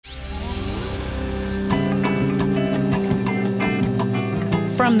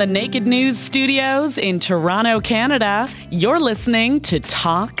From the Naked News studios in Toronto, Canada, you're listening to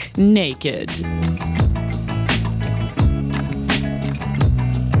Talk Naked.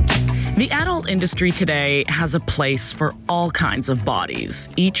 The adult industry today has a place for all kinds of bodies,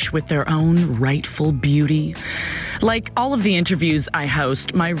 each with their own rightful beauty. Like all of the interviews I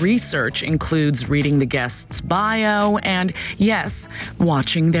host, my research includes reading the guest's bio and, yes,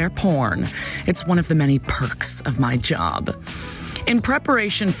 watching their porn. It's one of the many perks of my job. In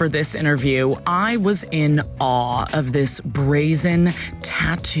preparation for this interview, I was in awe of this brazen,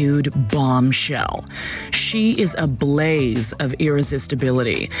 tattooed bombshell. She is a blaze of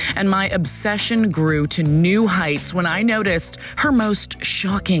irresistibility, and my obsession grew to new heights when I noticed her most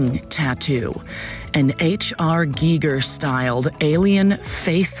shocking tattoo. An H.R. Giger-styled alien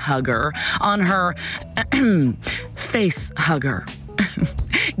face hugger on her face hugger.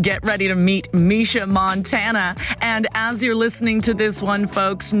 Get ready to meet Misha Montana. And as you're listening to this one,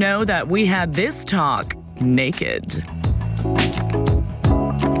 folks, know that we had this talk naked.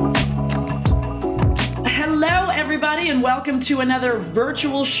 Hello, everybody, and welcome to another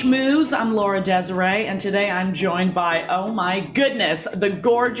virtual schmooze. I'm Laura Desiree, and today I'm joined by, oh my goodness, the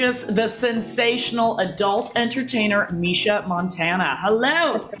gorgeous, the sensational adult entertainer, Misha Montana.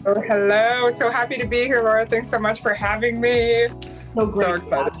 Hello. Hello. So happy to be here, Laura. Thanks so much for having me. So great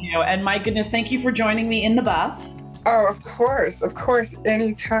to have you. And my goodness, thank you for joining me in the bath. Oh, of course,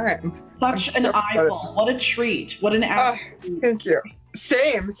 anytime. Such an eyeful. What a treat. What an hour. Thank you.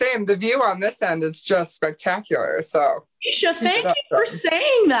 Same. The view on this end is just spectacular. So, Misha, thank you for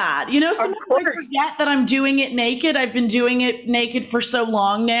saying that. You know, sometimes I forget that I'm doing it naked. I've been doing it naked for so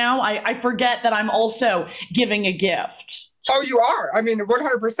long now. I forget that I'm also giving a gift. Oh, you are. I mean,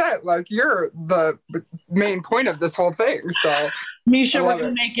 100%. Like, you're the main point of this whole thing. So, Misha, we're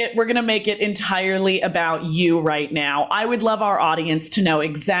gonna make it entirely about you right now. I would love our audience to know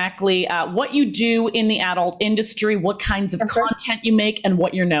exactly what you do in the adult industry, what kinds of content you make, and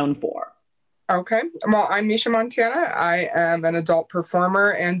what you're known for. Okay. Well, I'm Misha Montana. I am an adult performer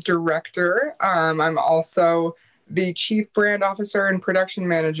and director. I'm also the chief brand officer and production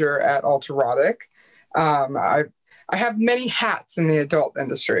manager at Alterotic. I have many hats in the adult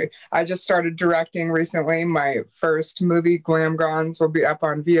industry. I just started directing recently. My first movie, Glam Gons, will be up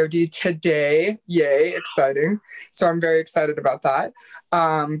on VOD today. Yay, exciting. So I'm very excited about that.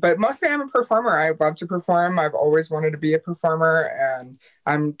 But mostly I'm a performer. I love to perform. I've always wanted to be a performer, and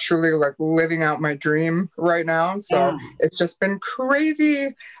I'm truly like living out my dream right now. So It's just been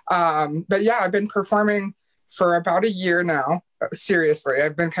crazy. But yeah, I've been performing for about a year now. Seriously,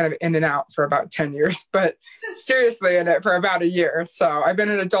 I've been kind of in and out for about 10 years, but seriously in it for about a year. So I've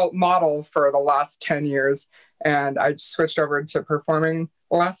been an adult model for the last 10 years, and I switched over to performing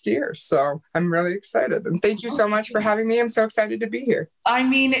last year. So I'm really excited. And thank you so much for having me. I'm so excited to be here. I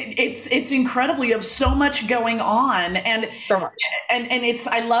mean, it's incredible. You have so much going on, and so much. And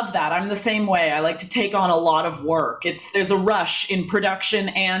I love that. I'm the same way. I like to take on a lot of work. There's a rush in production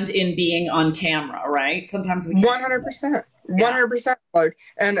and in being on camera, right? Sometimes we can't. 100%. 100%. Like,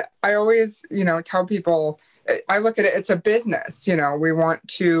 and I always, tell people, I look at it, it's a business. We want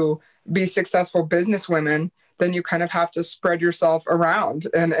to be successful business women. Then you kind of have to spread yourself around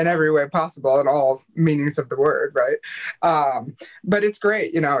in every way possible, in all meanings of the word, right? But it's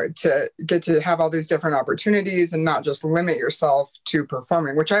great, to get to have all these different opportunities and not just limit yourself to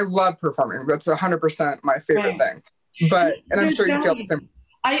performing, which I love performing. That's 100% my favorite thing. But, and I'm sure you feel the same.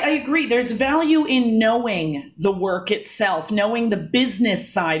 I agree. There's value in knowing the work itself, knowing the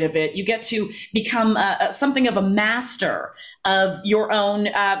business side of it. You get to become something of a master of your own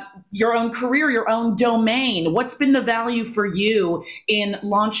career, your own domain. What's been the value for you in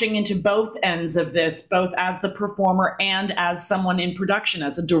launching into both ends of this, both as the performer and as someone in production,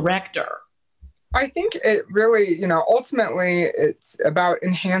 as a director? I think it really, ultimately it's about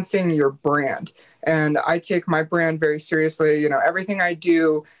enhancing your brand. And I take my brand very seriously. Everything I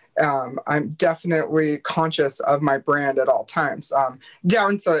do, I'm definitely conscious of my brand at all times,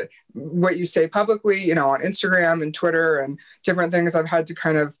 down to what you say publicly, on Instagram and Twitter and different things. I've had to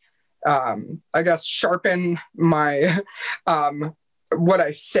kind of, sharpen my what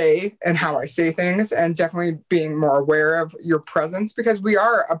I say and how I say things, and definitely being more aware of your presence, because we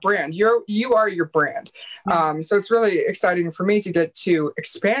are a brand. You are your brand. So it's really exciting for me to get to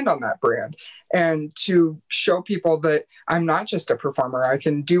expand on that brand and to show people that I'm not just a performer. I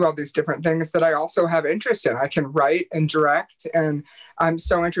can do all these different things that I also have interest in. I can write and direct, and I'm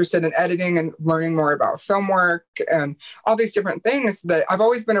so interested in editing and learning more about film work and all these different things. That I've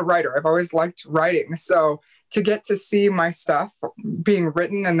always been a writer. I've always liked writing. So to get to see my stuff being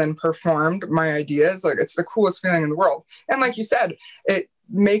written and then performed, my ideas, like, it's the coolest feeling in the world. And like you said,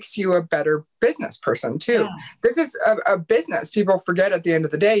 makes you a better business person too. Yeah. This is a business. People forget at the end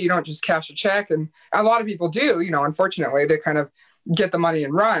of the day, you don't just cash a check. And a lot of people do, unfortunately, they kind of get the money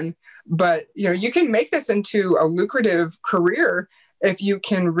and run. But, you can make this into a lucrative career if you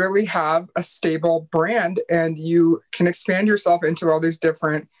can really have a stable brand and you can expand yourself into all these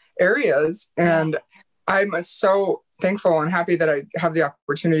different areas. And I'm so thankful and happy that I have the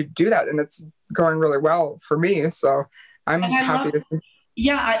opportunity to do that. And it's going really well for me. So I'm happy to see.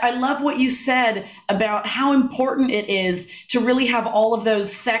 Yeah, I love what you said about how important it is to really have all of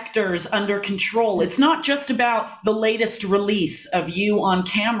those sectors under control. It's not just about the latest release of you on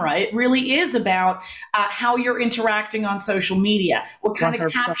camera. It really is about how you're interacting on social media, what kind 100%.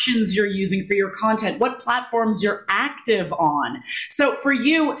 of captions you're using for your content, what platforms you're active on. So for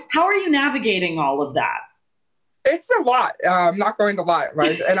you, how are you navigating all of that? It's a lot. I'm not going to lie.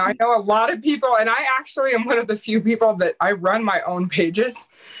 Right? And I know a lot of people, and I actually am one of the few people that I run my own pages.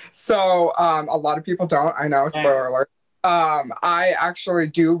 So a lot of people don't. I know, spoiler alert. I actually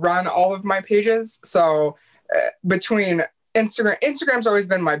do run all of my pages. So between Instagram's always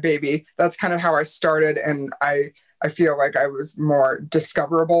been my baby. That's kind of how I started. And I feel like I was more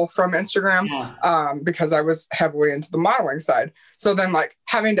discoverable from Instagram because I was heavily into the modeling side. So then like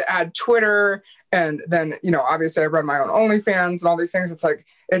having to add Twitter, and then, obviously I run my own OnlyFans and all these things. It's like,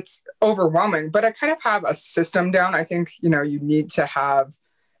 it's overwhelming, but I kind of have a system down. I think, you need to have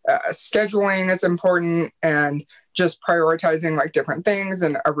scheduling is important and just prioritizing like different things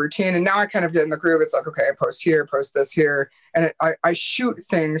and a routine. And now I kind of get in the groove. It's like, okay, I post here, post this here. And I shoot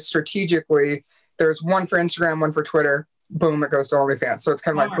things strategically. There's one for Instagram, one for Twitter. Boom, it goes to OnlyFans. So it's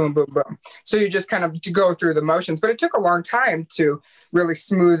kind of like boom, boom, boom. So you just kind of go through the motions, but it took a long time to really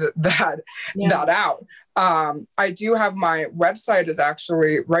smooth that out. I do have my website is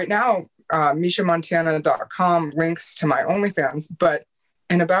actually right now, mishamontana.com links to my OnlyFans, but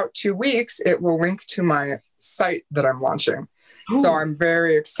in about 2 weeks, it will link to my site that I'm launching. Ooh. So I'm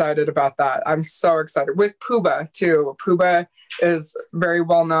very excited about that. I'm so excited with Puba too. Puba is very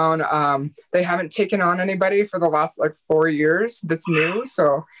well known. They haven't taken on anybody for the last 4 years. That's new.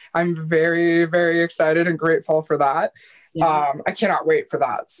 So I'm very, very excited and grateful for that. Yeah. I cannot wait for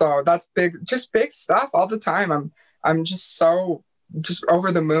that. So that's big stuff all the time. I'm just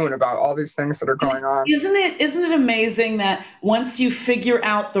over the moon about all these things that are going on. Isn't it amazing that once you figure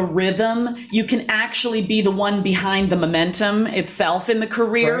out the rhythm, you can actually be the one behind the momentum itself in the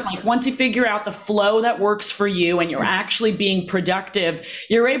career? Right. Like once you figure out the flow that works for you and you're actually being productive,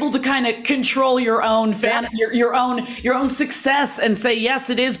 you're able to kind of control your own your own success and say, yes,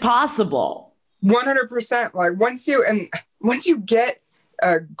 it is possible. 100%. Like once you get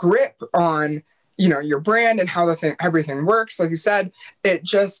a grip on your brand and how everything works, like you said,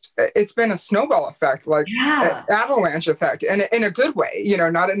 it's been a snowball effect, an avalanche effect, and in a good way,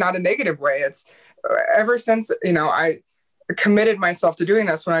 not a negative way. It's ever since, I committed myself to doing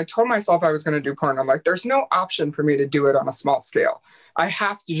this. When I told myself I was going to do porn, I'm like, there's no option for me to do it on a small scale. I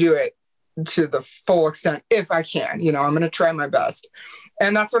have to do it to the full extent if I can. I'm going to try my best.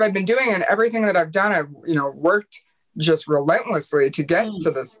 And that's what I've been doing. And everything that I've done, I've, worked just relentlessly to get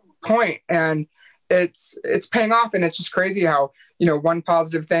to this point. And it's paying off. And it's just crazy how, one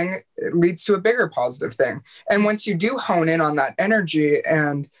positive thing leads to a bigger positive thing. And once you do hone in on that energy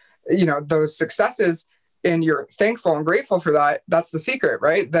and, those successes, and you're thankful and grateful for that, that's the secret,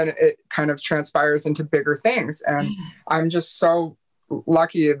 right? Then it kind of transpires into bigger things. And I'm just so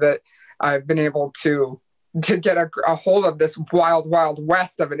lucky that I've been able to get a hold of this wild, wild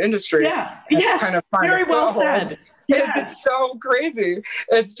west of an industry. Yeah. Yes. Kind of very well said. Yes. It's so crazy.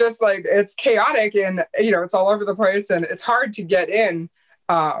 It's just like, it's chaotic and, it's all over the place and it's hard to get in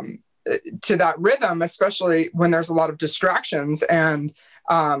to that rhythm, especially when there's a lot of distractions. And,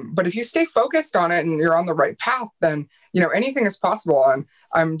 but if you stay focused on it and you're on the right path, then, anything is possible. And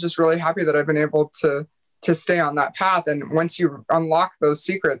I'm just really happy that I've been able to stay on that path. And once you unlock those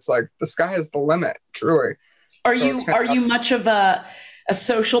secrets, like the sky is the limit, truly. Are you much of a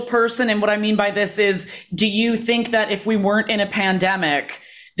social person? And what I mean by this is, do you think that if we weren't in a pandemic,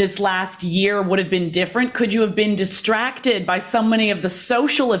 this last year would have been different? Could you have been distracted by so many of the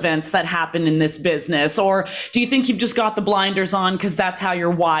social events that happen in this business? Or do you think you've just got the blinders on because that's how you're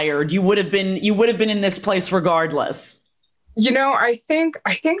wired? You would have been in this place regardless. I think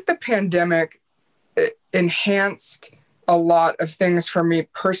the pandemic enhanced a lot of things for me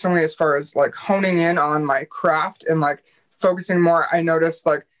personally, as far as honing in on my craft and focusing more. I noticed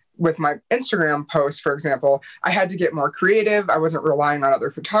with my Instagram posts, for example, I had to get more creative. I wasn't relying on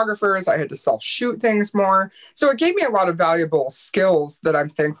other photographers. I had to self-shoot things more. So it gave me a lot of valuable skills that I'm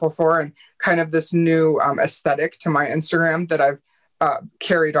thankful for, and kind of this new aesthetic to my Instagram that I've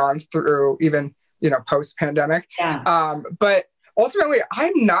carried on through even, post pandemic. Yeah. But ultimately,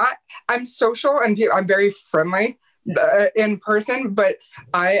 I'm social and I'm very friendly in person, but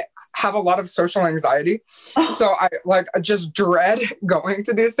I have a lot of social anxiety. So I just dread going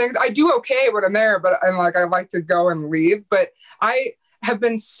to these things. I do okay when I'm there, but I like to go and leave. But I have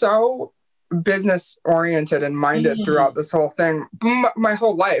been so business oriented and minded throughout this whole thing. My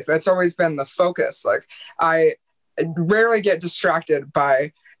whole life, it's always been the focus. Like I rarely get distracted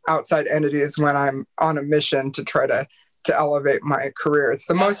by outside entities when I'm on a mission to try to elevate my career. It's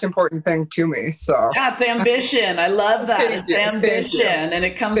the most important thing to me. So that's ambition. I love that. It's ambition. And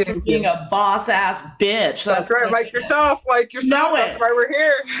it comes from being a boss ass bitch. That's right. Like yourself. That's why we're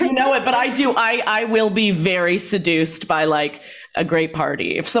here. You know it. But I will be very seduced by like a great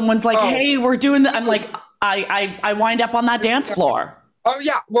party. If someone's like, hey, we're doing that. I'm like, I wind up on that dance floor. Oh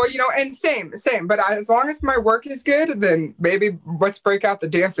yeah. Well, and same, but as long as my work is good, then maybe let's break out the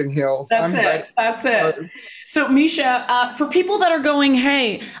dancing heels. That's it. So Misha, for people that are going,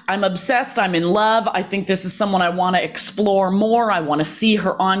 hey, I'm obsessed, I'm in love, I think this is someone I want to explore more, I want to see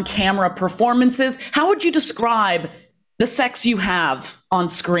her on camera performances, how would you describe the sex you have on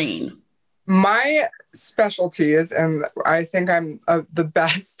screen? My specialty is, and I think I'm the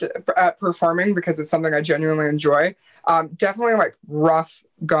best at performing because it's something I genuinely enjoy. Definitely like rough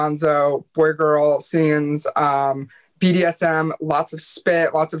gonzo boy girl scenes, BDSM, lots of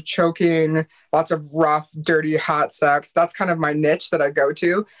spit, lots of choking, lots of rough, dirty, hot sex. That's kind of my niche that I go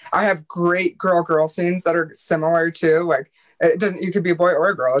to. I have great girl scenes that are similar to like, you could be a boy or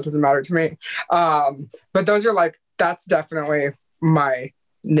a girl. It doesn't matter to me. But those are that's definitely my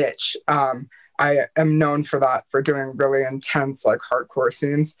niche. I am known for that, for doing really intense, like hardcore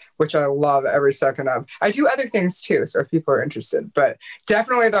scenes, which I love every second of. I do other things too, so if people are interested, but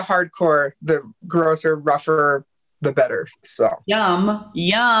definitely the hardcore, the grosser, rougher, the better. So yum.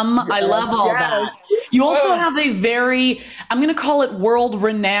 I love all that. You also have a very, I'm going to call it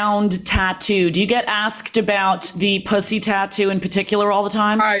world-renowned tattoo. Do you get asked about the pussy tattoo in particular all the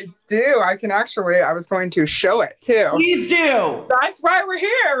time? I do. I was going to show it too. Please do. That's why we're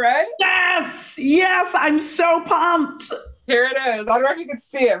here, right? Yes. I'm so pumped. Here it is. I don't know if you can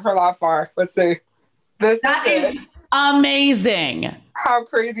see it from that far. Let's see. That is amazing. How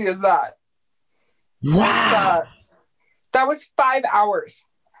crazy is that? Wow. That was 5 hours.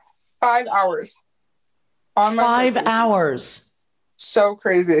 5 hours. On my 5 hours. So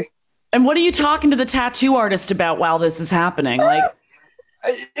crazy. And what are you talking to the tattoo artist about while this is happening?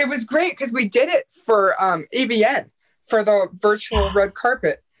 It was great because we did it for AVN, for the virtual red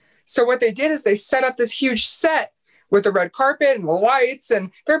carpet. So what they did is they set up this huge set with the red carpet and the lights,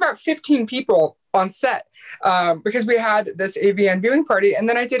 and there were about 15 people on set because we had this AVN viewing party, and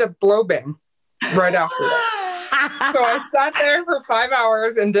then I did a blow bang right after that. So I sat there for 5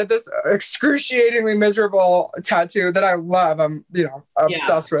 hours and did this excruciatingly miserable tattoo that I love. I'm,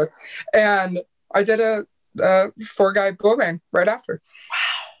 obsessed with. And I did a 4-guy blow bang right after. Wow.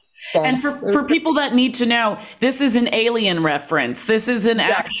 So, and for people that need to know, this is an Alien reference. This is an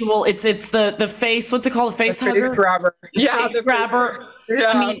actual, it's the face, what's it called? The face grabber. Face grabber.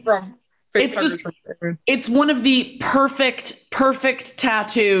 From it's one of the perfect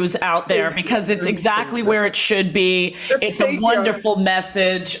tattoos out there because it's exactly where it should be. It's a wonderful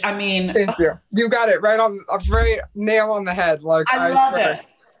message. I mean, thank you. You got it right nail on the head. Like I love it.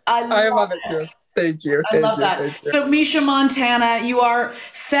 I love it too. Thank you. I love that. So Misha Montana, you are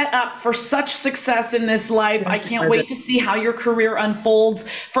set up for such success in this life. I can't wait to see how your career unfolds.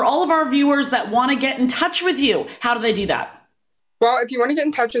 For all of our viewers that want to get in touch with you, how do they do that? Well, if you want to get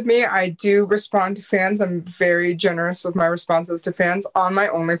in touch with me, I do respond to fans. I'm very generous with my responses to fans on my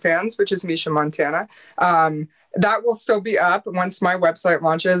OnlyFans, which is Misha Montana. That will still be up once my website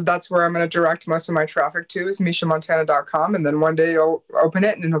launches. That's where I'm going to direct most of my traffic to, is mishamontana.com. And then one day you'll open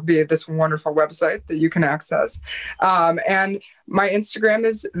it and it'll be this wonderful website that you can access. And my Instagram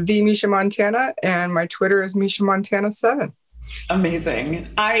is the Misha Montana, and my Twitter is Misha Montana 7. Amazing.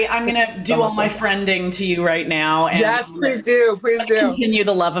 I'm going to do all my friending to you right now. And yes, please do. Please do. Continue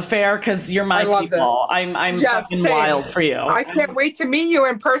the love affair because you're my people. I'm fucking wild for you. I can't wait to meet you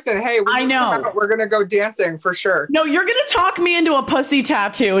in person. Hey, I know. We're going to go dancing for sure. No, you're going to talk me into a pussy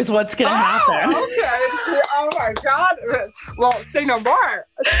tattoo is what's going to happen. Okay. Oh my God. Well, say no more.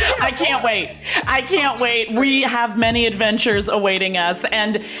 I can't wait. We have many adventures awaiting us.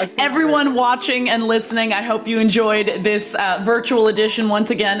 And everyone watching and listening, I hope you enjoyed this virtual edition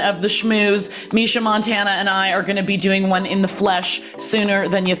once again of the Schmooze. Misha Montana and I are going to be doing one in the flesh sooner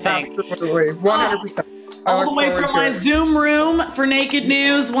than you think. Absolutely. 100%. All the way from my Zoom room for Naked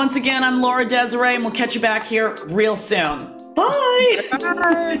News. Once again, I'm Laura Desiree, and we'll catch you back here real soon. Bye.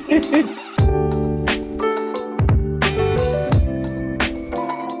 Bye.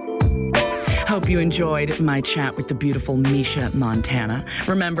 Hope you enjoyed my chat with the beautiful Misha Montana.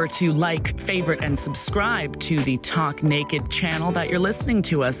 Remember to like, favorite, and subscribe to the Talk Naked channel that you're listening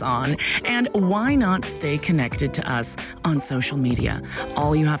to us on. And why not stay connected to us on social media?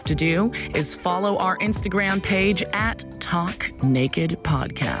 All you have to do is follow our Instagram page at Talk Naked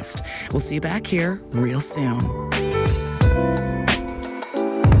Podcast. We'll see you back here real soon.